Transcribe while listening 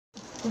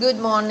Good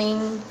morning.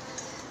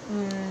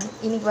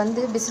 இன்னைக்கு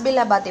வந்து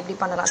பிசிபெலாபாத் எப்படி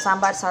பண்ணலாம்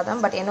சாம்பார்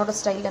சாதம் பட் என்னோட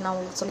ஸ்டைலில் நான்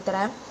உங்களுக்கு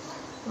சொல்லித்தரேன்.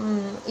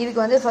 இதுக்கு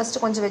வந்து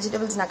ஃபஸ்ட்டு கொஞ்சம்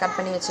வெஜிடபிள்ஸ் நான் கட்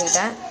பண்ணி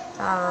வச்சுக்கிட்டேன்.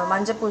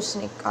 மஞ்சள்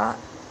பூசணிக்காய்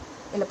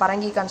இல்லை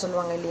பரங்கிக்கான்னு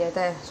சொல்லுவாங்க இல்லையா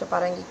இதை, ஸோ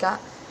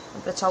பரங்கிக்காய்,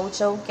 அப்புறம்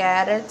சௌச்சௌ,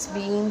 கேரட்ஸ்,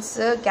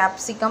 பீன்ஸு,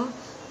 கேப்சிகம்,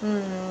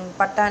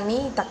 பட்டாணி,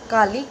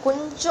 தக்காளி,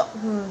 கொஞ்சம்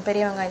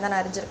பெரிய வெங்காயம் தான்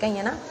நான் அரிஞ்சிருக்கேன்.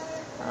 ஏன்னா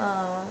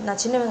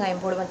நான் சின்ன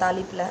வெங்காயம் போடுவேன்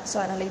தாளிப்பில். ஸோ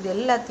அதனால் இது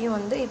எல்லாத்தையும்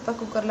வந்து இப்போ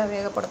குக்கரில்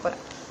வேக போட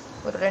போகிறேன்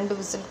ஒரு 2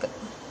 விசிலுக்கு.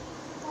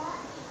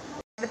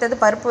 அடுத்தது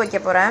பருப்பு வைக்க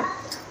போகிறேன்.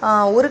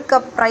 1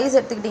 கப் ரைஸ்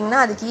எடுத்துக்கிட்டிங்கன்னா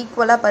அதுக்கு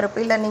ஈக்குவலாக பருப்பு,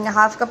 இல்லை நீங்கள்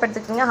 1/2 கப்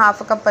எடுத்துக்கிட்டிங்கன்னா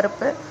 1/2 கப்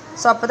பருப்பு.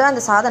 ஸோ அப்போ தான்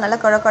அந்த சாதம் நல்லா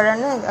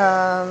குழன்னு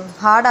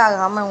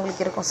ஹார்டாகாமல்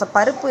உங்களுக்கு இருக்கும். ஸோ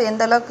பருப்பு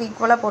எந்த அளவுக்கு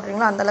ஈக்குவலாக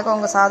போடுறீங்களோ அந்தளவுக்கு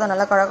உங்கள் சாதம்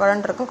நல்லா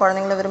குழன்னு இருக்கும்,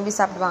 குழந்தைங்கள விரும்பி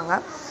சாப்பிடுவாங்க.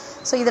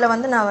 ஸோ இதில்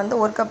வந்து நான் வந்து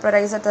 1 கப்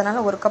ரைஸ்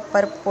எடுத்ததுனால 1 கப்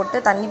பருப்பு போட்டு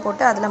தண்ணி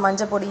போட்டு அதில்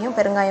மஞ்சள் பொடியும்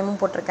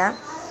பெருங்காயமும் போட்டிருக்கேன்.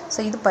 ஸோ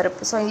இது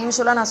பருப்பு. ஸோ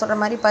யூஸ்வலாக நான் சொல்கிற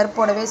மாதிரி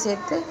பருப்போடவே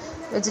சேர்த்து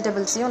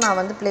வெஜிடபிள்ஸையும் நான்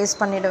வந்து ப்ளேஸ்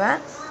பண்ணிவிடுவேன்.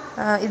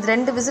 இது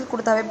 2 விசில்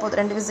கொடுத்தாவே போதும்,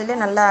 2 விசிலே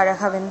நல்லா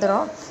அழகாக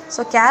வெந்துடும்.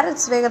 ஸோ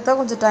கேரட்ஸ் வேகிறதுக்கு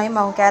கொஞ்சம் டைம்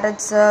ஆகும்,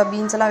 கேரட்ஸ்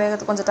பீன்ஸ் எல்லாம்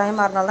வேகிறதுக்கு கொஞ்சம் டைம்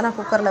ஆகிறனால தான் நான்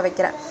குக்கரில்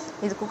வைக்கிறேன்.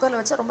 இது குக்கரில்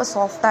வச்சா ரொம்ப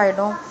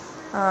சாஃப்டாகிடும்,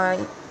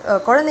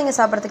 குழந்தைங்க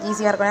சாப்பிட்றதுக்கு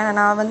ஈஸியாக இருக்கும். ஏன்னா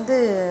நான் வந்து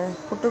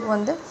குட்டுக்கு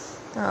வந்து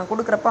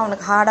கொடுக்குறப்ப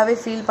அவனுக்கு ஹார்டாகவே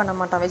ஃபீல் பண்ண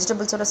மாட்டான்,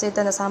 வெஜிடபிள்ஸோடு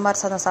சேர்த்து அந்த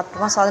சாம்பார் சாதம்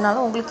சாப்பிடுவான். ஸோ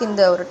அதனால உங்களுக்கு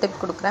இந்த ஒரு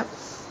டிப் கொடுக்குறேன்.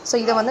 ஸோ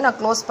இதை வந்து நான்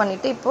க்ளோஸ்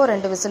பண்ணிவிட்டு இப்போது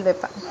 2 விசில்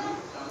வைப்பேன்.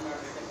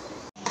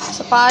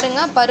 ஸோ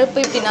பாருங்கள், பருப்பு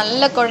இப்படி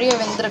நல்ல குழைய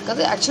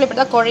வெந்திருக்குது. ஆக்சுவலி இப்படி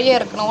தான் குழைய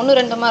இருக்கணும்,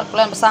 1-2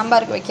 இருக்குல்ல நம்ம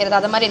சாம்பாருக்கு வைக்கிறது,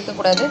 அது மாதிரி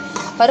இருக்கக்கூடாது.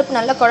 பருப்பு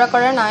நல்லா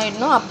குழன்னு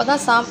ஆகிடணும். அப்போ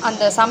தான்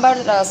அந்த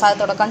சாம்பார்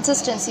சாதத்தோட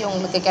கன்சிஸ்டன்சி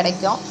உங்களுக்கு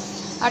கிடைக்கும்.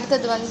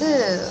 அடுத்தது வந்து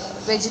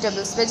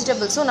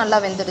வெஜிடபிள்ஸும் நல்லா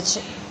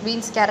வெந்துடுச்சு.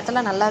 பீன்ஸ்,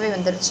 கேரட்டெல்லாம் நல்லாவே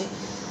வெந்துடுச்சு.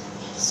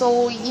 ஸோ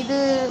இது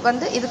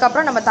வந்து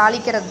இதுக்கப்புறம் நம்ம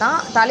தாளிக்கிறது தான்.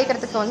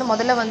 தாளிக்கிறதுக்கு வந்து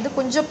முதல்ல வந்து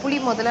கொஞ்சம் புளி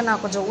முதல்ல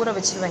நான் கொஞ்சம் ஊற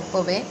வச்சுருவேன்.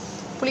 இப்போவே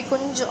புளி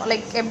கொஞ்சம்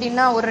லைக்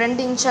எப்படின்னா ஒரு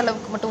 2 இன்ச்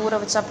அளவுக்கு மட்டும் ஊற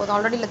வச்சா போதும்.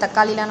 ஆல்ரெடி இல்லை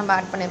தக்காளிலாம் நம்ம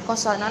ஆட் பண்ணியிருக்கோம்.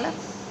 ஸோ அதனால்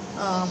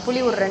புளி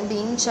ஒரு 2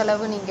 இன்ச்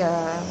அளவு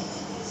நீங்கள்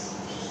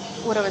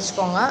ஊற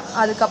வச்சுக்கோங்க.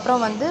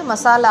 அதுக்கப்புறம் வந்து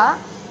மசாலா,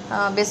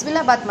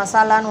 பிசிபெலாபாத்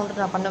மசாலான்னு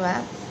ஒன்று நான்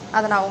பண்ணுவேன்.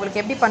 அதை நான்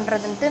உங்களுக்கு எப்படி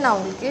பண்ணுறதுன்ட்டு நான்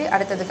உங்களுக்கு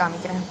அடுத்தது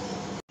காமிக்கிறேன்.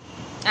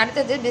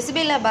 அடுத்தது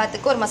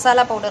பிசிபெலாபாத்துக்கு ஒரு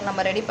மசாலா பவுடர்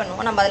நம்ம ரெடி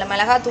பண்ணுவோம். நம்ம அதில்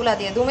மிளகாத்தூள்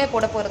அது எதுவுமே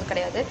போட போகிறது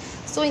கிடையாது.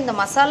 ஸோ இந்த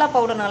மசாலா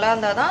பவுடர் நல்லா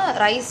இருந்தால் தான்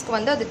ரைஸ்க்கு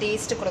வந்து அது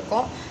டேஸ்ட்டு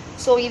கொடுக்கும்.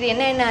 ஸோ இது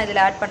என்ன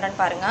இதில் ஆட்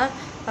பண்ணுறேன்னு பாருங்கள்.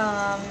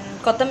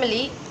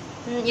 கொத்தமல்லி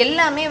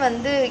எல்லாமே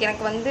வந்து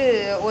எனக்கு வந்து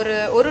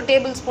ஒரு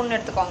டேபிள் ஸ்பூன்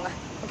எடுத்துக்கோங்க.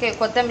 ஓகே,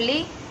 கொத்தமல்லி,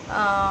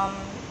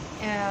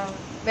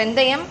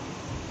 வெந்தயம்,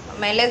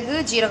 மிளகு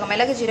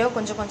ஜீரகம்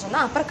கொஞ்சம்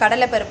தான். அப்புறம்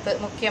கடலைப்பருப்பு,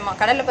 முக்கியமாக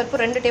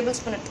கடலைப்பருப்பு 2 டேபிள்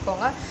ஸ்பூன்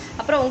எடுத்துக்கோங்க.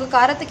 அப்புறம் உங்கள்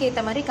காரத்துக்கு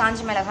ஏற்ற மாதிரி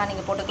காஞ்ச மிளகாய்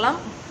நீங்கள் போட்டுக்கலாம்.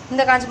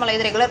 இந்த காஞ்ச மிளகா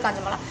இது ரெகுலர் காஞ்ச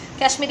மிளகா.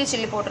 காஷ்மீரி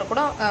சில்லி போட்டு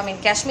கூட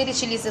காஷ்மீரி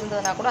சில்லிஸ்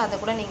இருந்ததுன்னா கூட அதை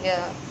கூட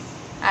நீங்கள்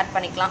ஆட்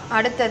பண்ணிக்கலாம்.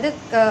 அடுத்தது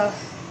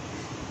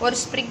ஒரு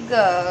ஸ்ப்ரிக்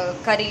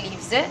கறி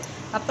லீவ்ஸு,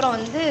 அப்புறம்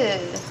வந்து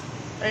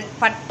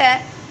பட்டை,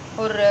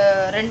 ஒரு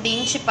 2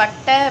 இன்ச்சு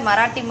பட்டை,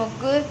 மராட்டி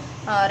மொக்கு,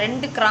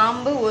 2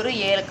 கிராம்பு, 1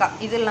 ஏலக்காய்.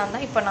 இதெல்லாம்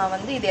தான் இப்போ நான்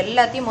வந்து இது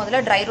எல்லாத்தையும்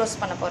முதல்ல ட்ரை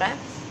ரோஸ்ட் பண்ண போகிறேன்.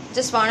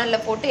 ஜஸ்ட்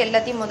வானலில் போட்டு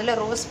எல்லாத்தையும் முதல்ல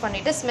ரோஸ்ட்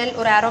பண்ணிவிட்டு ஸ்மெல்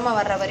ஒரு அரோமா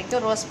வர்ற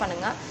வரைக்கும் ரோஸ்ட்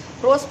பண்ணுங்கள்.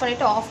 ரோஸ்ட்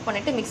பண்ணிவிட்டு ஆஃப்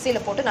பண்ணிவிட்டு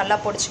மிக்சியில் போட்டு நல்லா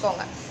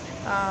பொடிச்சிக்கோங்க.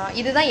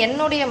 இதுதான்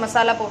என்னுடைய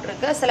மசாலா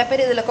போட்டிருக்கு. சில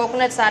பேர் இதில்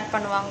கோகோனட்ஸ் ஆட்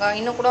பண்ணுவாங்க,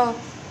 இன்னும் கூட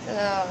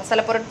சில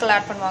பொருட்கள்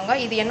ஆட் பண்ணுவாங்க.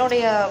 இது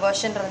என்னுடைய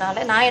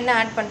வெர்ஷன்றதுனால நான் என்ன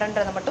ஆட்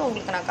பண்ணுறேன்றதை மட்டும்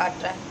உங்களுக்கு நான்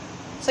காட்டுறேன்.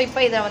 ஸோ இப்போ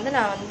இதை வந்து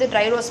நான் வந்து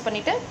ட்ரை ரோஸ்ட்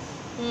பண்ணிவிட்டு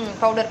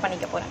பவுடர்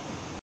பண்ணிக்க போகிறேன்.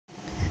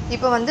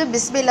 இப்போ வந்து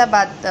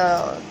பிசிபெலாபாத்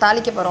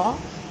தாளிக்க போகிறோம்.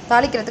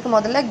 தாளிக்கிறதுக்கு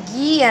முதல்ல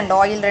கீ அண்ட்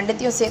ஆயில்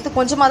 2த்தையும் சேர்த்து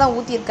கொஞ்சமாக தான்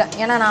ஊற்றிருக்கேன்.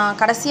 ஏன்னா நான்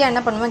கடைசியாக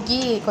என்ன பண்ணுவேன், கீ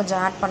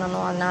கொஞ்சம் ஆட்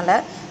பண்ணணும் அதனால்.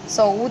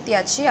 ஸோ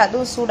ஊற்றியாச்சு,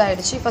 அதுவும்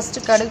சூடாகிடுச்சு.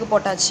 ஃபஸ்ட்டு கடுகு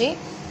போட்டாச்சு.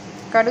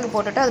 கடுகு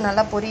போட்டுட்டு அது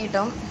நல்லா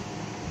பொரியட்டும்.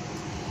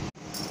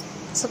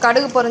 ஸோ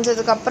கடுகு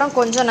பொரிஞ்சதுக்கப்புறம்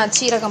கொஞ்சம்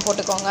நச்சீரகம்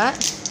போட்டுக்கோங்க.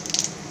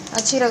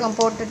 நச்சீரகம்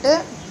போட்டுட்டு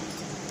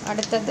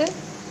அடுத்தது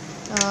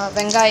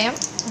வெங்காயம்,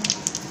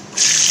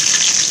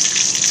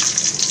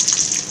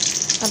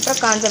 அப்புறம்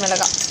காஞ்ச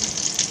மிளகாய்.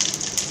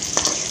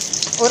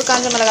 ஒரு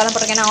காஞ்ச மிளகாய் தான்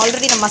போட்டிருக்கேன். ஏன்னா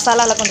ஆல்ரெடி நம்ம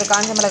மசாலாவில் கொஞ்சம்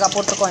காஞ்ச மிளகாய்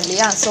போட்டிருக்கோம்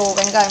இல்லையா. ஸோ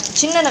வெங்காயம்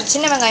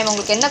சின்ன வெங்காயம்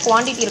உங்களுக்கு என்ன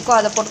குவான்டிட்டி இருக்கோ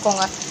அதை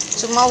போட்டுக்கோங்க.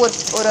 சும்மா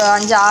ஒரு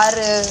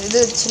 5-6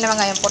 இது சின்ன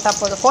வெங்காயம் போட்டால்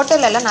போதும்.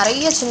 ஹோட்டலெல்லாம்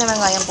நிறைய சின்ன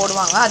வெங்காயம்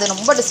போடுவாங்க, அது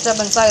ரொம்ப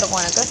டிஸ்டர்பன்ஸாக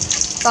இருக்கும் எனக்கு.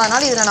 ஸோ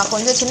அதனால் இதில் நான்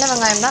கொஞ்சம் சின்ன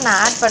வெங்காயம் தான்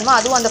நான் ஆட் பண்ணுவேன்.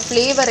 அதுவும் அந்த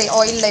ஃப்ளேவர்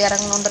ஆயிலில்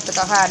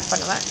இறங்கணுன்றதுக்காக ஆட்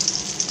பண்ணுவேன்.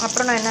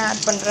 அப்புறம் நான் என்ன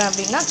ஆட் பண்ணுறேன்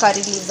அப்படின்னா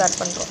கறி லீவ்ஸ் ஆட்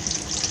பண்ணுறோம்.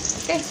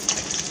 ஓகே,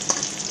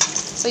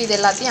 ஸோ இது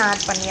எல்லாத்தையும்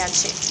ஆட்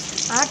பண்ணியாச்சு.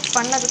 ஆட்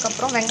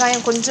பண்ணதுக்கப்புறம்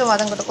வெங்காயம் கொஞ்சம்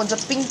வதங்கட்டும்,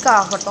 கொஞ்சம் பிங்காக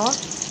ஆகட்டும்.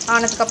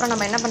 ஆனதுக்கப்புறம்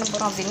நம்ம என்ன பண்ண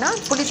போகிறோம் அப்படின்னா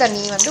புளி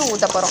தண்ணி வந்து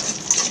ஊற்ற போகிறோம்.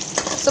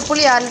 ஸோ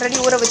புளி ஆல்ரெடி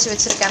ஊற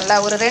வச்சுருக்கேன்ல,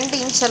 ஒரு 2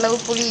 இன்ச் அளவு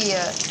புளி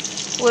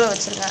ஊற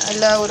வச்சுருங்க,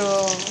 இல்லை ஒரு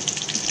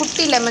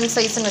குட்டி லெமன்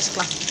சைஸ்ன்னு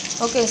வச்சுக்கலாம்.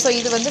 ஓகே, ஸோ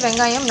இது வந்து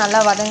வெங்காயம் நல்லா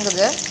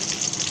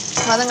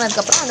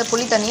வதங்கினதுக்கப்புறம் அந்த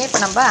புளி தண்ணியை இப்போ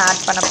நம்ம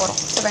ஆட் பண்ண போகிறோம்.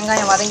 ஸோ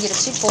வெங்காயம்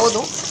வதங்கிருச்சு,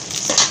 போதும்.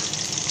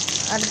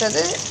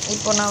 அடுத்தது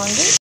இப்போ நான்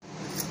வந்து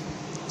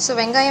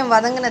வெங்காயம்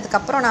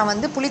வதங்கினதுக்கப்புறம் நான்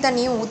வந்து புளி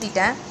தண்ணியும்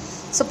ஊற்றிட்டேன்.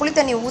 ஸோ புளி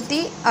தண்ணி ஊற்றி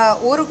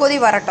ஒரு கொதி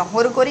வரட்டும்.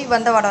 ஒரு கொதி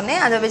வந்த உடனே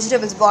அந்த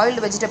வெஜிடபிள்ஸ்,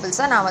 பாயில்டு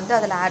வெஜிடபிள்ஸை நான் வந்து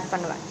அதில் ஆட்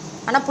பண்ணுவேன்.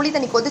 ஆனால் புளி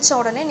தண்ணி கொதித்த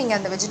உடனே நீங்கள்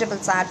அந்த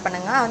வெஜிடபிள்ஸ் ஆட்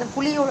பண்ணுங்கள்.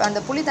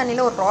 அந்த புளி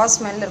தண்ணியில் ஒரு ரா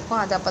ஸ்மெல்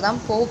இருக்கும், அது அப்போ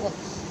தான் போகும்.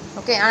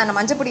 ஓகே, ஆனால் நான்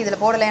மஞ்சப்பொடி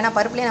இதில் போடலை, ஏன்னா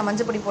பருப்புலேயே நான்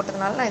மஞ்சப்பொடி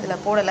போட்டதுனால நான்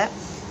இதில் போடலை.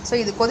 ஸோ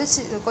இது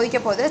கொதிக்க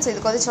போகுது. ஸோ இது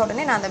கொதித்த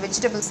உடனே நான் அந்த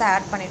வெஜிடபிள்ஸை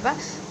ஆட் பண்ணிடுவேன்.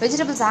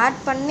 வெஜிடபிள்ஸ் ஆட்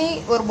பண்ணி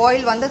ஒரு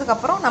பாயில்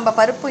வந்ததுக்கப்புறம் நம்ம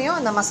பருப்பையும்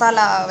அந்த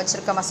மசாலா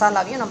வச்சுருக்க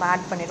மசாலாவையும் நம்ம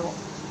ஆட் பண்ணிடுவோம்.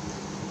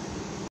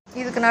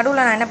 இதுக்கு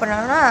நடுவில் நான் என்ன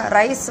பண்ணுவேன்னா,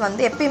 ரைஸ்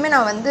வந்து எப்பயுமே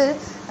நான் வந்து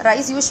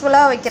ரைஸ்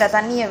யூஸ்வலாக வைக்கிற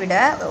தண்ணியை விட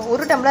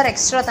 1 டம்ளர்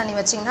எக்ஸ்ட்ரா தண்ணி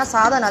வச்சிங்கன்னா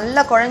சாதம்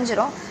நல்லா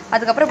குழஞ்சிரும்.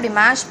 அதுக்கப்புறம் இப்படி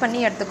மேஷ் பண்ணி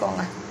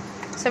எடுத்துக்கோங்க.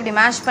 ஸோ இப்படி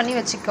மேஷ் பண்ணி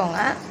வச்சுக்கோங்க.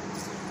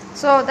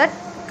 ஸோ தட்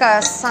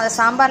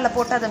சாம்பாரில்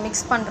போட்டு அதை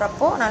மிக்ஸ்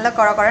பண்ணுறப்போ நல்லா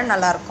குழன்னு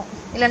நல்லாயிருக்கும்.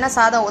 இல்லைன்னா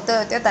சாதம்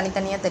ஒத்த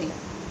தனித்தனியாக தெரியும்.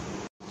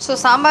 ஸோ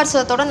சாம்பார்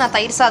சாதத்தோடு நான்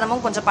தயிர்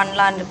சாதமும் கொஞ்சம்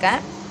பண்ணலான்னு இருக்கேன்.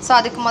 ஸோ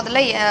அதுக்கு முதல்ல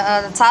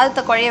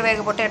சாதத்தை குழைய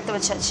வேக போட்டு எடுத்து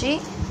வச்சாச்சு.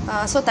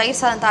 ஸோ தயிர்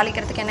சாதம்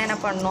தாளிக்கிறதுக்கு என்னென்ன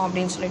பண்ணணும்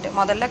அப்படின்னு சொல்லிட்டு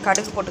முதல்ல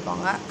கடுகு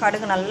போட்டுக்கோங்க.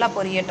 கடுகு நல்லா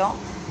பொரியட்டும்.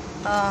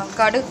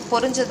 கடுகு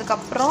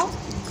பொரிஞ்சதுக்கப்புறம்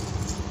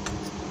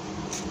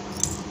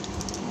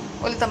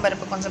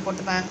உளுத்தம்பருப்பு கொஞ்சம்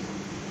போட்டுப்பேன்.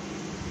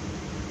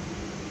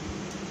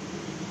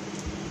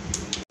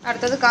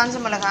 அடுத்தது காஞ்ச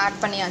மிளகா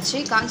ஆட் பண்ணியாச்சு.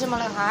 காஞ்ச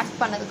மிளகா ஆட்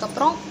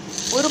பண்ணதுக்கப்புறம்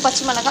ஒரு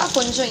பச்சை மிளகா,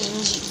 கொஞ்சம்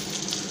இஞ்சி,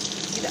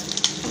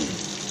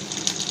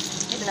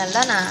 இது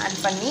நல்லா நான் ஆட்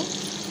பண்ணி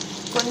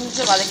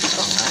கொஞ்சம்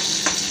வதக்கிக்கோங்க.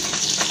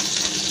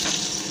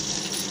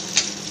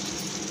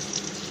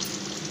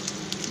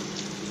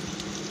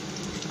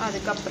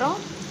 அதுக்கப்புறம்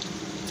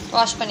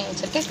வாஷ் பண்ணி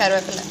வச்சுருக்கேன்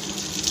கருவேப்பிலை.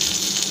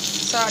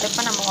 ஸோ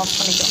அடுப்பை நம்ம ஆஃப்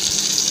பண்ணிக்கிறோம்.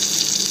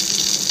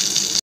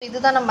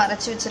 இதுதான் நம்ம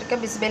அரைச்சி வச்சுருக்க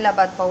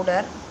பிசிபெலாபாத்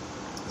பவுடர்.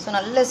 ஸோ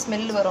நல்ல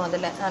ஸ்மெல் வரும்.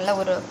 அதில் நல்ல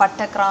ஒரு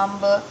பட்டை,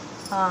 கிராம்பு,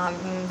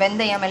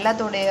 வெந்தயம்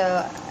எல்லாத்தோடைய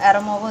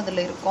அரோமாவும்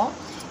இதில் இருக்கும்.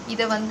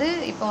 இதை வந்து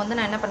இப்போ வந்து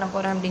நான் என்ன பண்ண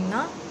போகிறேன் அப்படின்னா,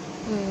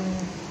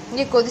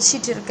 இங்கே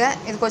கொதிச்சிட்ருக்கு,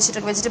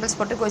 வெஜிடபிள்ஸ்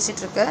போட்டு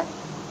கொதிச்சிட்ருக்கு.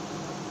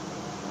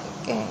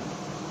 ஓகே,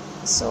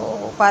 ஸோ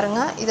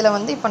பாருங்கள், இதில்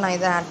வந்து இப்போ நான்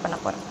இதை ஆட் பண்ண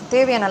போகிறேன்.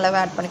 தேவையான அளவு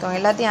ஆட் பண்ணிக்கோங்க.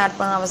 எல்லாத்தையும் ஆட்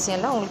பண்ண அவசியம்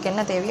இல்லை. உங்களுக்கு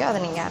என்ன தேவையோ அதை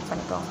நீங்கள் ஆட்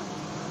பண்ணிக்கோங்க.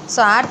 ஸோ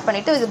ஆட்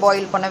பண்ணிவிட்டு இது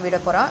பாயில் பண்ண விட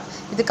போகிறேன்.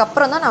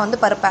 இதுக்கப்புறம் தான் நான்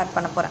வந்து பருப்பு ஆட்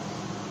பண்ண போகிறேன்.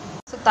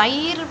 ஸோ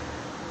தயிர்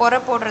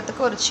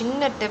போடுறதுக்கு ஒரு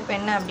சின்ன டிப்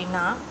என்ன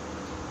அப்படின்னா,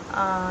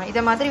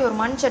 இதை மாதிரி ஒரு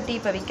மண் சட்டி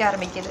இப்போ விற்க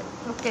ஆரம்பிக்குது.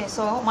 ஓகே,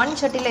 ஸோ மண்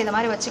சட்டியில் இதை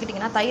மாதிரி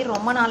வச்சுக்கிட்டிங்கன்னா தயிர்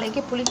ரொம்ப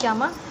நாளைக்கு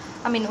புளிக்காமல்,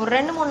 ஒரு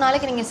 2-3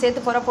 நாளைக்கு நீங்கள்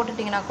சேர்த்து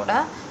போட்டிட்டிங்கன்னா கூட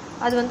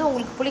அது வந்து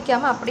உங்களுக்கு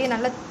புளிக்காமல் அப்படியே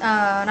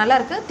நல்லா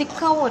இருக்குது,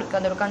 திக்காகவும் இருக்குது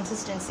அந்த ஒரு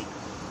கன்சிஸ்டன்சி.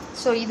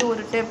 ஸோ இது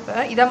ஒரு டிப்பு.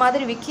 இதை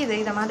மாதிரி விற்கிது.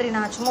 இதை மாதிரி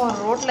நான் சும்மா ஒரு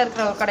ரோட்டில்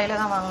இருக்கிற ஒரு கடையில்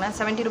தான் வாங்கினேன்.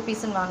 70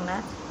 rupeesன்னு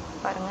வாங்கினேன்.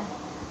 பாருங்கள்,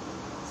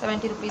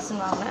 70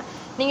 rupeesன்னு வாங்கினேன்.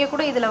 நீங்கள்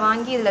கூட இதில்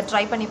வாங்கி இதில்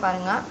ட்ரை பண்ணி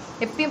பாருங்கள்.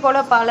 எப்பயும்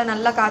போல் பாலை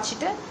நல்லா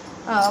காய்ச்சிட்டு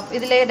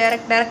இதிலே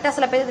டேரெக்டாக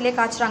சில பேர் இதிலே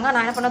காய்ச்சுறாங்க.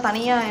 நான் என்ன பண்ணேன்,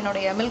 தனியாக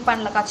என்னுடைய மில்க்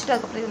பேனில் காய்ச்சிட்டு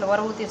அதுக்கப்புறம் இதில் உர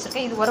ஊற்றி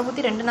வச்சுருக்கேன். இது உர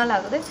ஊற்றி 2 நாள்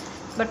ஆகுது.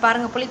 பட்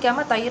பாருங்கள்,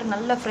 புளிக்காமல் தயிர்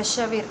நல்லா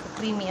ஃப்ரெஷ்ஷாகவே இருக்குது,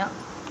 க்ரீமியாக.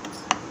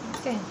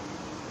 ஓகே,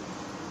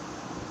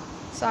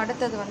 ஸோ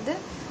அடுத்தது வந்து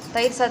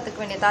தயிர்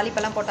சாதத்துக்கு வேண்டிய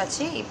தாளிப்பெல்லாம்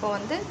போட்டாச்சு. இப்போ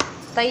வந்து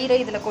தயிரை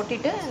இதில்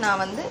கொட்டிட்டு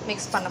நான் வந்து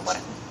மிக்ஸ் பண்ண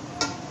போகிறேன்.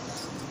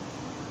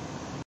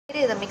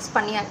 இதை மிக்ஸ்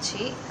பண்ணியாச்சு.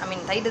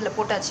 தயிர் இதில்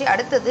போட்டாச்சு.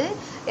 அடுத்தது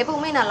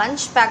எப்பவுமே நான்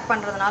லஞ்ச் பேக்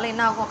பண்ணுறதுனால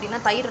என்ன ஆகும் அப்படின்னா,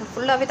 தயிர்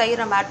ஃபுல்லாகவே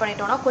தயிர் நம்ம ஆட்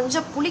பண்ணிட்டோம்னா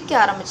கொஞ்சம் புளிக்க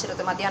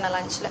ஆரம்பிச்சிருது மத்தியானம்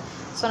லஞ்சில்.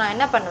 ஸோ நான்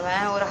என்ன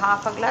பண்ணுவேன், ஒரு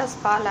 1/2 glass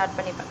பால் ஆட்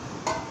பண்ணிப்பேன்.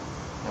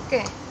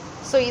 ஓகே,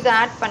 ஸோ இதை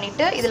ஆட்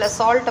பண்ணிவிட்டு இதில்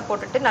சால்ட்டை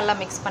போட்டுட்டு நல்லா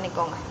மிக்ஸ்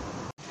பண்ணிக்கோங்க.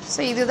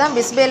 ஸோ இதுதான்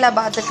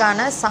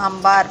பிசிபெலாபாத்துக்கான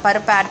சாம்பார்.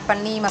 பருப்பு ஆட்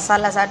பண்ணி,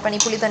 மசாலாஸ் ஆட் பண்ணி,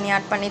 புளி தண்ணி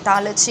ஆட் பண்ணி,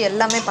 தாளிச்சு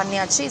எல்லாமே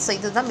பண்ணியாச்சு. ஸோ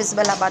இதுதான்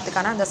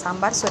பிசிபெலாபாத்துக்கான அந்த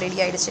சாம்பார். ஸோ ரெடி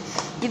ஆகிடுச்சு.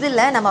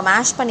 இதில் நம்ம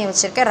மேஷ் பண்ணி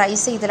வச்சுருக்க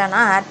ரைஸை இதில்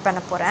நான் ஆட்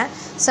பண்ண போகிறேன்.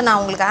 ஸோ நான்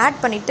உங்களுக்கு ஆட்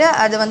பண்ணிவிட்டு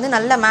அது வந்து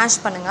நல்லா மேஷ்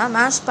பண்ணுங்கள்.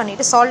 மேஷ்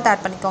பண்ணிவிட்டு சால்ட்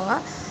ஆட் பண்ணிக்கோங்க.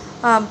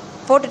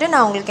 போட்டுட்டு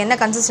நான் உங்களுக்கு என்ன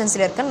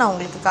கன்சிஸ்டன்சியில் இருக்குன்னு நான்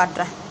உங்களுக்கு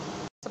காட்டுறேன்.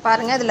 ஸோ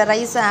பாருங்கள், இதில்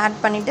ரைஸை ஆட்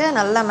பண்ணிவிட்டு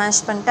நல்லா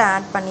மேஷ் பண்ணிட்டு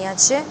ஆட்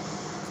பண்ணியாச்சு.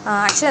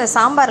 ஆக்சுவலி அந்த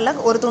சாம்பாரில்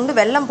ஒரு துண்டு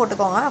வெல்லம்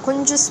போட்டுக்கோங்க,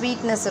 கொஞ்சம்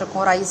ஸ்வீட்னஸ்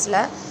இருக்கும்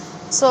ரைஸில்.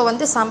 ஸோ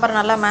வந்து சாம்பார்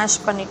நல்லா மேஷ்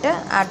பண்ணிவிட்டு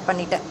ஆட்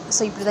பண்ணிவிட்டேன்.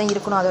 ஸோ இப்படி தான்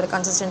இருக்கணும், அதோட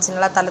கன்சிஸ்டன்சி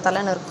நல்லா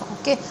தலைன்னு இருக்கும்.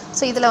 ஓகே,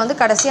 ஸோ இதில் வந்து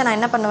கடைசியாக நான்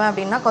என்ன பண்ணுவேன்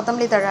அப்படின்னா,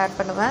 கொத்தமல்லி தழை ஆட்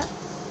பண்ணுவேன்.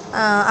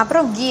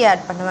 அப்புறம் கீ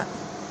ஆட் பண்ணுவேன்.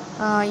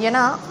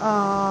 ஏன்னா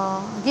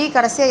கீ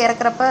கடைசியாக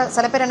இறக்குறப்ப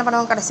சில பேர் என்ன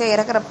பண்ணுவாங்க, கடைசியாக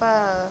இறக்குறப்ப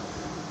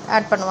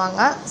ஆட் பண்ணுவாங்க.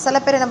 சில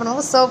பேர் என்ன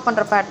பண்ணுவாங்க, சர்வ்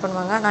பண்ணுறப்ப ஆட்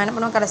பண்ணுவாங்க. நான் என்ன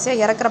பண்ணுவேன்,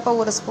 கடைசியாக இறக்குறப்ப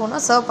ஒரு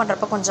ஸ்பூனும் சர்வ்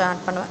பண்ணுறப்ப கொஞ்சம்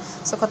ஆட் பண்ணுவேன்.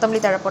 ஸோ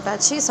கொத்தமல்லி தழை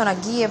போட்டாச்சு. ஸோ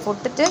நான் கீயை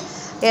போட்டுட்டு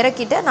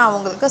இறக்கிட்டு நான்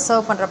உங்களுக்கு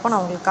சர்வ் பண்ணுறப்போ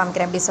நான் உங்களுக்கு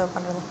காமிக்கிறேன் எப்படி சர்வ்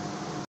பண்ணுறது.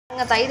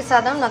 தயிர்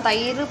சாதம் நான்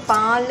தயிர்,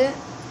 பால்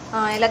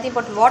எல்லாத்தையும்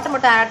போட்டு, வாட்டர்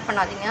மட்டும் ஆட்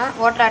பண்ணாதீங்க.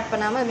 வாட்டர் ஆட்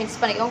பண்ணாமல் மிக்ஸ்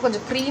பண்ணிக்கோங்க.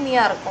 கொஞ்சம்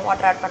க்ரீமியாக இருக்கும்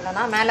வாட்டர் ஆட்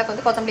பண்ணனா. மேலே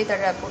வந்து கொத்தமல்லி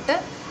தழை போட்டு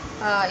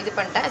இது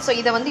பண்ணிட்டேன். ஸோ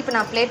இதை வந்து இப்போ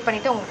நான் பிளேட்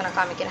பண்ணிவிட்டு உங்களுக்கு நான்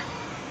காமிக்கிறேன்.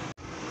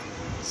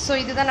 ஸோ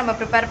இதுதான் நம்ம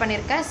ப்ரிப்பேர்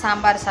பண்ணியிருக்கேன்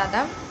சாம்பார்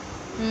சாதம்.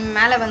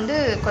 மேலே வந்து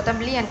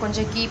கொத்தமல்லி அண்ட்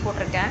கொஞ்சம் கீ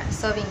போட்டிருக்கேன்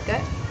சர்விங்க்கு.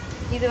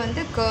 இது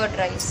வந்து கர்ட்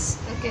ரைஸ்.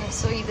 ஓகே,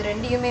 ஸோ இது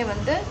ரெண்டையுமே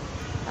வந்து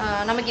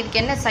நமக்கு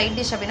இதுக்கு என்ன சைட்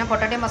டிஷ் அப்படின்னா,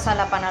 பொட்டேட்டோ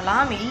மசாலா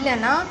பண்ணலாம்,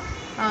 இல்லைன்னா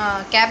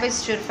கேபேஜ்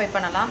ஸ்டிர் ஃப்ரை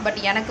பண்ணலாம். பட்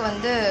எனக்கு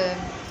வந்து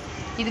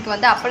இதுக்கு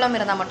வந்து அப்பளம்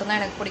இருந்தால் மட்டும்தான்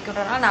எனக்கு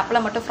பிடிக்குன்றதுனால நான்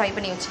அப்பளம் மட்டும் ஃப்ரை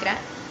பண்ணி வச்சுக்கிறேன்.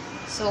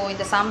 ஸோ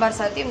இந்த சாம்பார்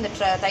சாதத்தையும் இந்த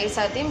தயிர்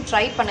சாதத்தையும்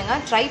ட்ரை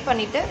பண்ணுங்கள். ட்ரை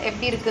பண்ணிவிட்டு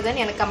எப்படி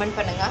இருக்குதுன்னு எனக்கு கமெண்ட்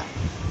பண்ணுங்கள்.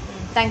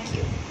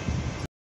 தேங்க்யூ.